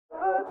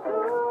Hey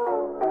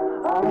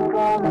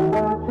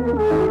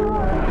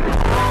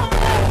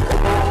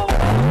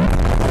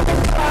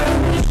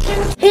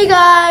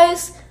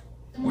guys!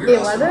 Hey,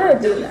 why did I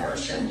do that?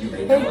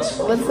 Hey,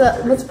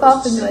 what's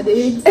poppin', my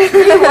dude? Why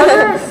did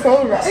I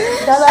say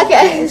that?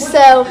 Okay,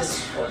 so,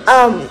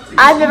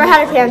 I've never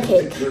had a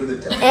pancake,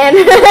 and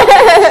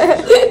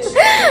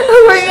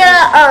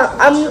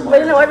we're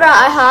gonna order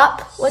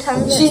IHOP. What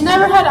time is it? She's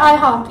never had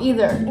IHOP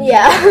either.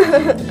 Yeah.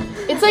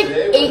 It's like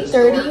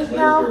 8:30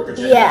 now.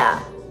 Yeah.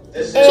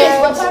 Chase,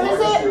 what time is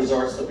it?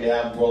 Resorts that we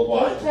have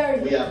worldwide.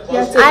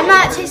 I'm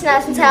at Chase and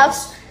Addison's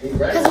house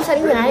because I'm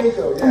studying tonight.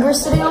 And we're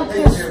sitting on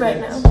poofs right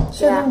now.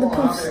 Show them the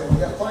poofs.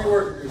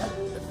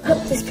 Yep,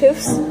 just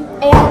poofs.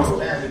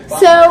 And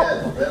so,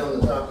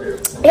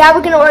 yeah,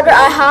 we're gonna order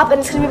IHOP, and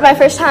it's gonna be my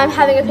first time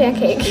having a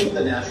pancake.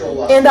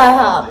 And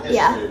IHOP.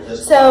 Yeah.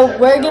 So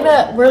we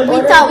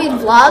thought we'd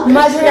vlog.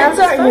 My parents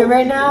aren't here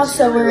right now,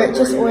 so we're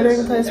just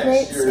ordering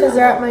Postmates because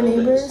they're at my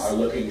neighbor's.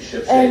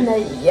 And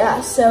yeah,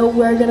 so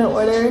we're gonna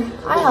order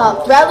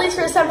IHOP. Bradley's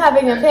first time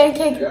having a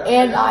pancake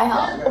and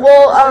IHOP.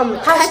 Well,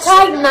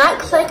 Hashtag not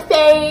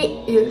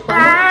clickbait.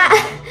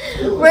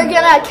 we're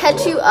gonna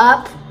catch you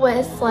up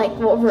with like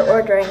what we're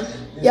ordering.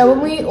 Yeah,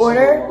 when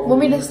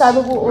we decide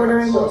what we're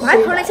ordering, we'll My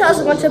ponytail has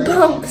a bunch of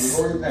bumps.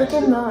 Look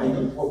at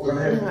mine.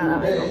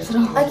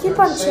 I keep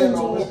on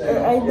changing it.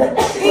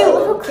 Hey,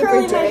 look how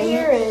curly my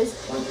hair is.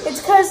 It's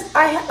because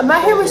my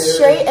hair was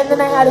straight, and then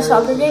I had a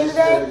soccer game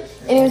today,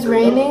 and it was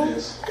raining.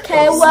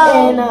 Okay,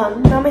 well,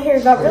 And now my hair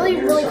got really,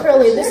 really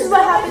curly. This is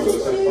what happens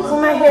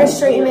when my hair is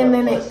straightened and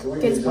then it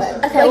gets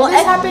wet. Okay, like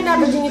this happened at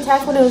Virginia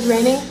Tech when it was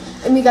raining,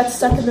 and we got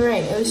stuck in the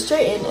rain. It was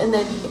straightened, and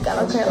then it got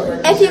all curly.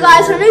 if you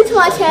guys are new to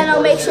my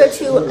channel, make sure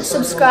to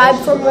subscribe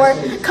for more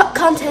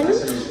content.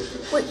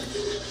 Wait,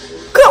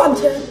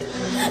 content.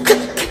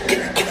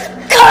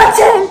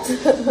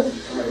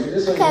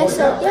 Okay,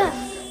 so yeah.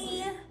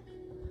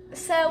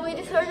 So we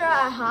just ordered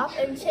our IHOP,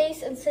 and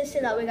Chase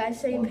insisted that we guys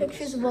show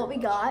pictures of what we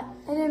got.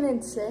 I didn't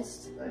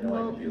insist.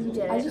 Well, you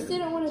did. I just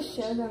didn't want to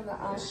show them the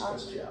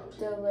IHOP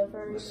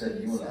delivery.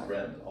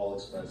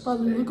 But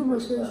look at my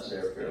face.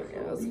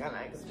 It was kind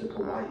of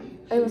expensive.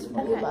 It was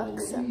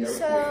 $40.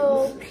 So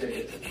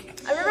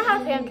I never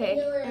had a pancake,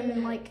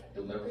 and like,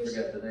 is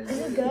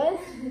it good?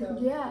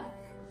 Yeah.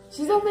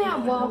 She's only at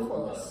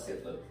waffles.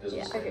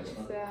 Yeah. Okay.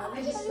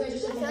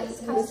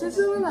 This is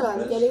the one that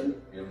I'm getting.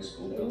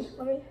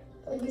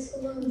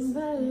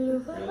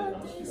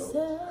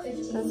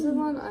 That's the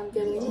one I'm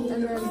getting.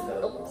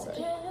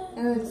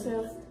 And then,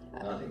 so, I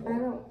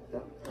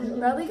don't.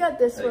 Bradley got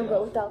this one,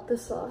 but without the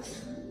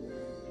sauce.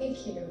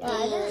 Thank you.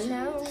 I don't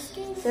know.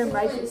 There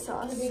might be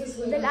sauce.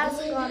 Then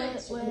Addison got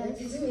it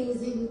with.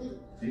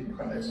 You can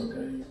cry, it's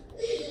okay.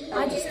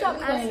 I just got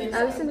Addison.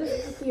 Addison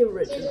just got the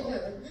original.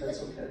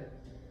 That's okay.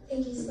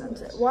 Thank you so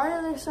much. Why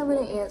are there so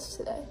many ants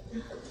today?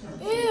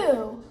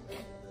 Ew!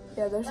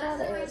 Yeah, there's a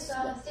lot of ants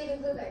today. Stephen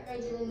Klubeck, I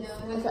didn't know.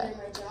 Okay.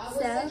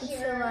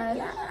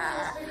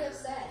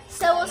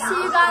 So we'll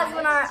see you guys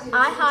when our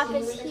IHOP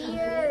is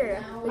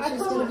here. Which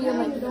is going to be in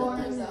like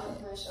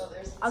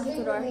I'll get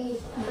the door.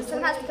 But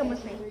someone has to come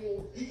with me.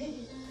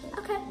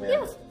 Okay,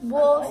 yes.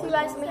 We'll see you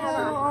guys when we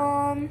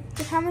have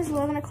the time is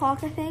 11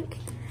 o'clock, I think.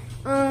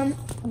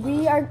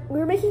 We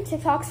were making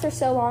TikToks for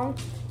so long,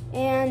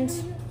 and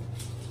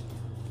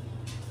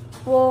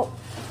well,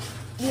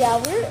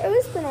 yeah,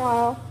 it's been a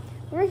while.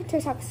 We were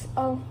making TikToks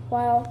a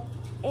while,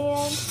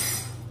 and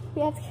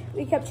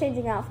we kept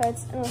changing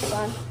outfits, and it was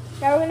fun.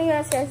 Now we're gonna go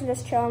downstairs and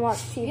just chill and watch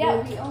TV.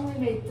 Yeah, we only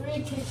made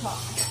 3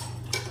 TikToks.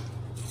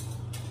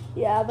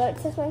 Yeah, but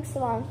it just makes it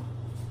long.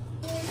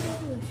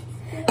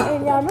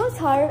 And yeah, I'm not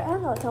tired. I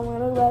don't know what time I'm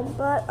gonna go to bed,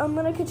 but I'm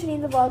gonna continue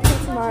the vlog till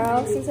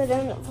tomorrow since I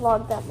didn't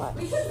vlog that much.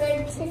 We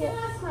can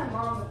ask my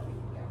mom.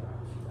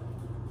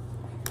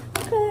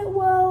 Okay,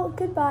 well,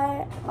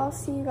 goodbye. I'll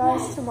see you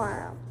guys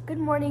tomorrow. Good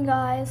morning,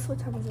 guys. What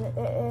time is it?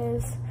 It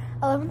is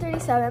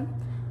 11:37.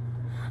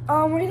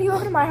 We're gonna go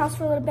over to my house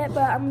for a little bit,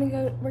 but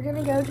we're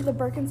gonna go to the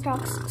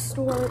Birkenstocks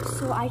store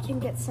so I can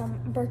get some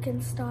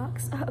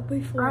Birkenstocks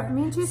before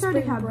Me and Chase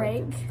already have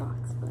break.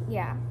 Birkenstocks. But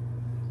Yeah.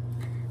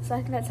 So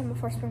I can get some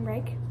before spring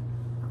break.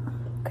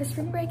 Cause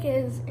spring break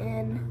is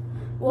in.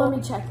 Well, let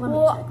me check. Let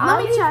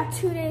I me check.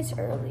 2 days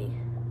early.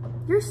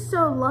 You're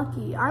so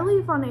lucky. I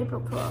leave on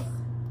April 12th.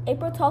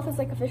 April 12th is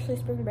like officially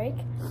spring break,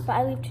 but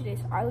I leave 2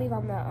 days. I leave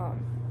on the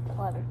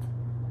 11th.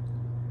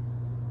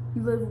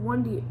 You live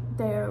 1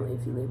 day early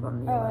if you leave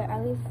on the 11th. Oh, I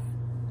leave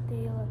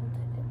the 11th,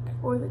 I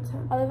think. Or the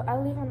 10th. I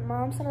leave on.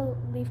 Mom said I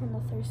leave on the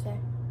Thursday.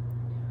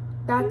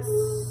 That's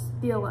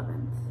the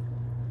 11th.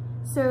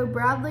 So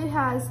Bradley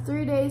has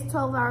 3 days,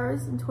 12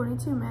 hours, and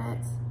 22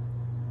 minutes.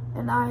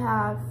 And I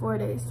have 4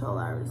 days, 12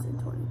 hours, and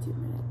 22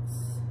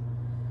 minutes.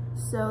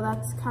 So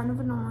that's kind of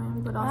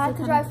annoying, but also I have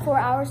to drive 4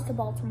 hours to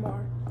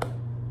Baltimore.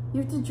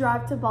 You have to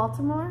drive to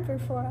Baltimore? For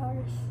 4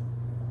 hours.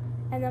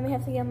 And then we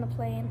have to get on the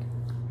plane.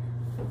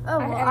 Oh,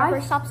 And well, our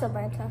first stop's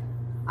Atlanta.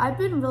 I've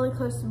been really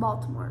close to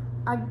Baltimore.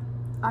 I've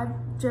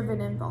driven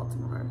in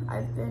Baltimore.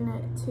 I've been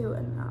to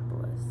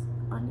Annapolis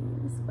on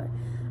Eunice, but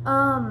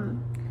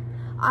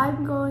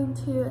I'm going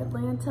to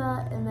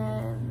Atlanta, and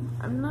then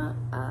I'm not,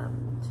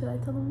 should I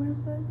tell them where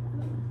I'm going?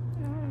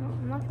 No,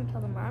 I'm not gonna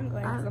tell them where I'm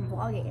going because I'm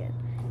vlogging it.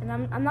 And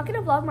I'm not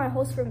gonna vlog my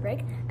whole spring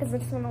break because I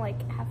just wanna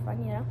like have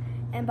fun, you know?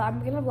 But I'm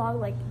gonna vlog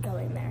like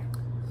going there.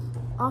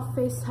 I'll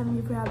FaceTime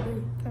you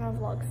probably. And I'll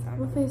vlog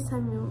We'll some.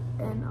 FaceTime you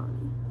and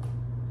Ani.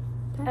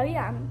 Oh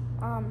yeah,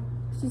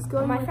 She's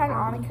going my with friend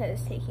Ani. Annika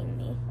is taking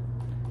me.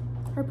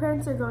 Her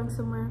parents are going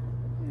somewhere.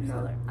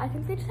 No, I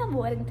think they just have a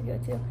wedding to go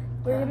to.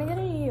 We're gonna go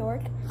to New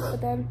York, but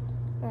then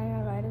I got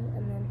invited,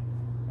 and then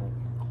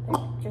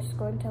like they're just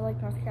going to like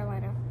North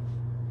Carolina.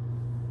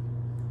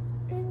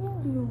 And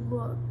yeah. You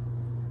look.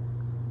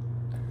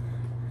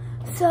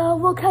 So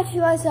we'll catch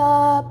you guys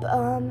up.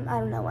 I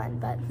don't know when,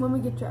 but When we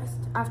get dressed.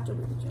 After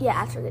we get dressed. yeah,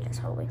 after we get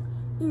dressed probably.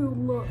 You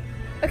look.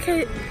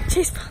 Okay,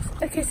 Chase.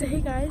 Okay, so hey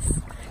guys,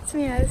 it's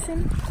me,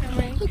 Addison.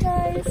 Hey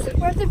guys,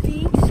 we're at the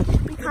beach.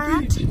 We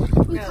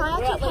kayaked. We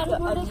kayaked and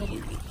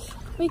paddleboarded.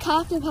 We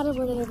kayaked and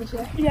paddleboarded over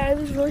here. Yeah, it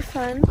was really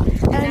fun.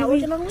 Now And we're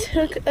we gonna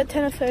took a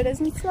ton of photos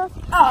and stuff.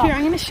 Oh. Here,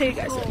 I'm gonna show you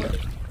guys it.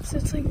 So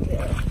it's like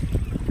there.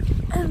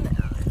 And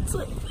it's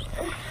like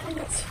there. And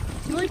it's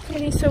really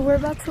pretty. So we're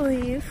about to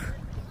leave.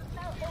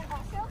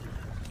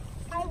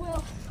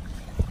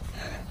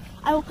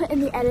 I will put in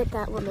the edit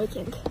that we're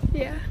making.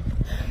 Yeah.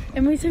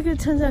 And we took a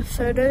ton of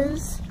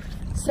photos.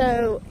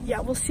 So yeah,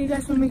 we'll see you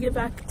guys when we get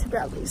back to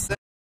Bradley's.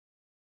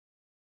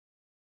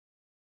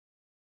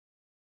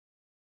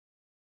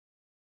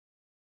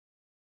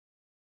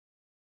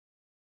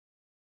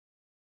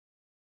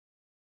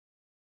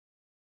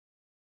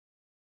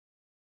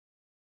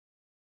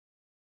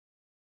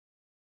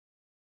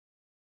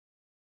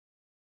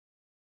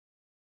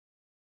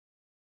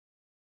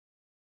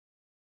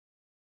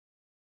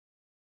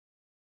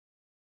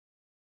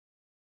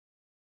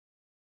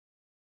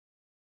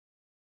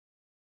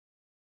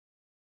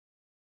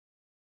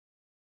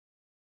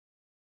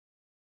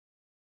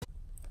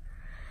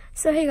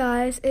 So hey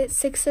guys, it's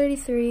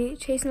 6:33.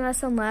 Chase and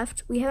Addison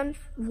left. We haven't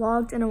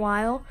vlogged in a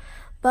while,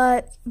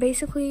 but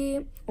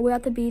basically we're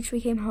at the beach.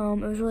 We came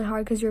home. It was really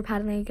hard because we were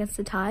paddling against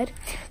the tide.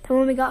 Then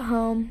when we got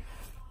home,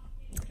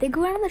 they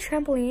go out on the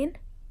trampoline,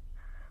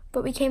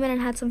 but we came in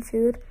and had some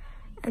food,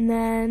 and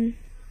then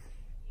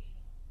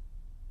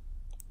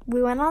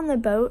we went on the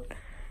boat.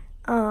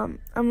 And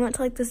we went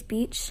to like this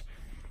beach,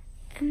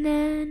 and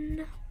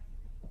then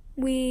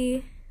what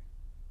did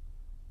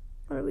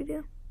we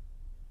do?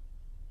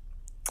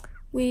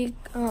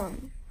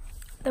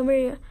 Then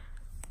we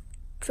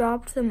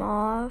dropped them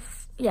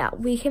off. Yeah,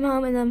 we came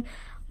home and then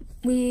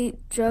we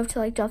drove to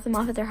like drop them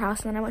off at their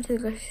house, and then I went to the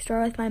grocery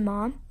store with my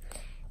mom.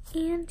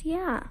 And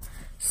yeah,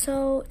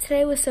 so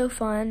today was so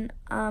fun.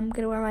 I'm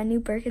gonna wear my new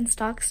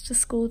Birkenstocks to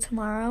school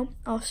tomorrow.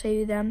 I'll show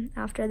you them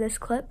after this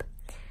clip.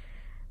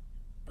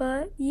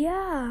 But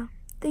yeah,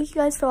 thank you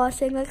guys for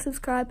watching. Like,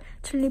 subscribe,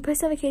 turn on new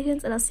post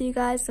notifications, and I'll see you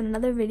guys in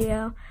another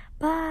video.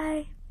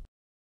 Bye.